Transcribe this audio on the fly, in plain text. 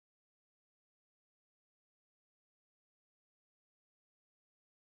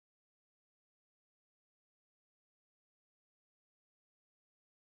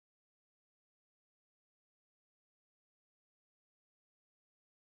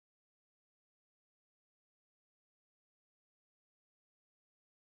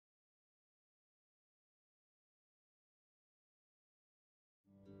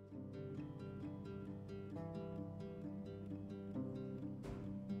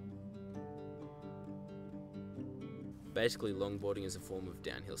Basically, longboarding is a form of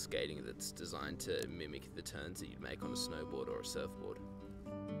downhill skating that's designed to mimic the turns that you'd make on a snowboard or a surfboard.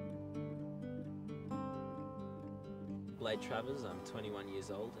 Blade Travers, I'm 21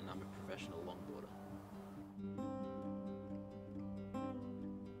 years old and I'm a professional longboarder.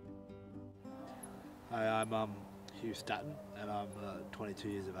 Hi, I'm Hugh Statton and I'm 22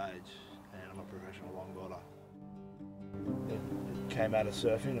 years of age and I'm a professional longboarder. It came out of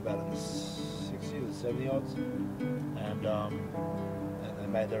surfing about in the 60s or 70 odds and they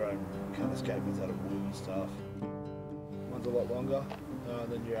made their own kind of skateboards out of wood and stuff. One's a lot longer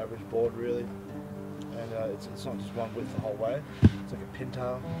than your average board really, and it's not just one width the whole way. It's like a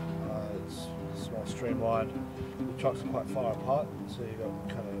pintail. It's small, streamlined. The trucks are quite far apart, so you've got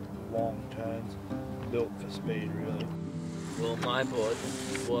kind of long turns, built for speed really. Well, my board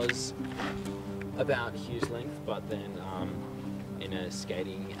was about Hugh's length, but then in a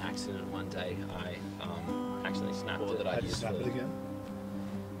skating accident one day, I accidentally snapped it. How'd you snap it again?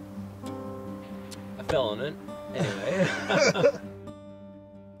 I fell on it. Anyway.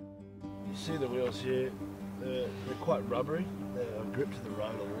 You see the wheels here, they're quite rubbery. They're gripped to the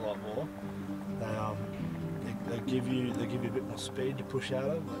road a lot more. They give you a bit more speed to push out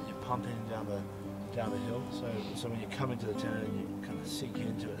of, like you're pumping down the hill. So when you come into the turn, you kind of sink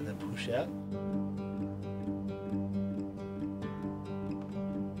into it and then push out.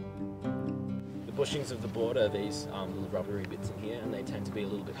 The bushings of the board are these little rubbery bits in here, and they tend to be a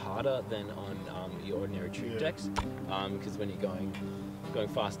little bit harder than on your ordinary tube decks, because when you're going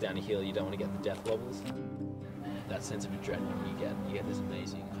fast down a hill, you don't want to get the death wobbles. That sense of adrenaline you get this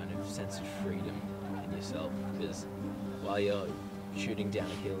amazing kind of sense of freedom in yourself, because while you're shooting down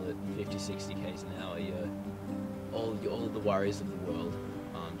a hill at 50-60 k's an hour, all of the worries of the world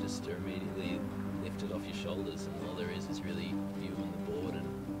just are immediately lifted off your shoulders, and all there is really you on the board and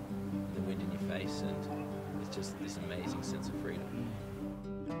the wind in your face, and it's just this amazing sense of freedom.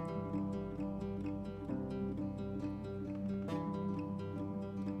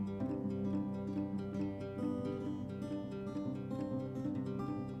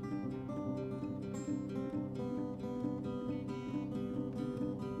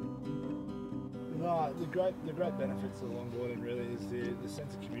 No, the great benefits of longboarding really is the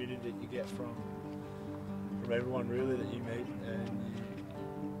sense of community that you get from everyone really that you meet, and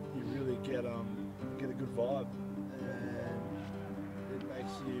you really get a good vibe, and it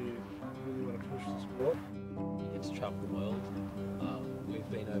makes you really want to push the sport. You get to travel the world. We've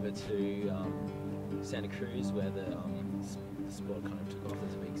been over to Santa Cruz, where the sport kind of took off.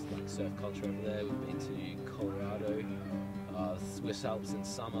 There's a big surf culture over there. We've been to Colorado, Swiss Alps in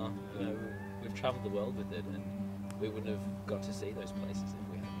summer. We've travelled the world with it, and we wouldn't have got to see those places if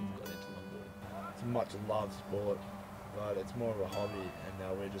we hadn't got into longboarding. It's a much loved sport, but it's more of a hobby, and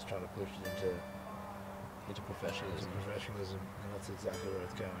now we're just trying to push it Into professionalism. And that's exactly where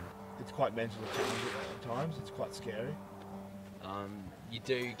it's going. It's quite mentally challenging at times. It's quite scary. You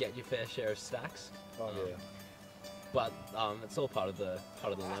do get your fair share of stacks. Oh yeah. But it's all part of the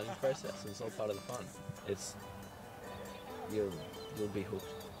learning process, and it's all part of the fun. You'll be hooked.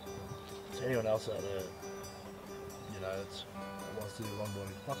 To anyone else out there, that wants to do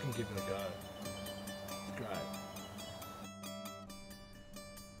longboarding, fucking give it a go. It's great.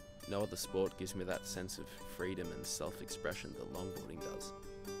 No other sport gives me that sense of freedom and self-expression that longboarding does.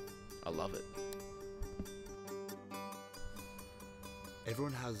 I love it.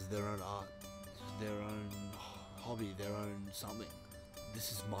 Everyone has their own art, their own hobby, their own something.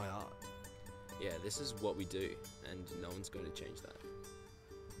 This is my art. Yeah, this is what we do, and no one's going to change that.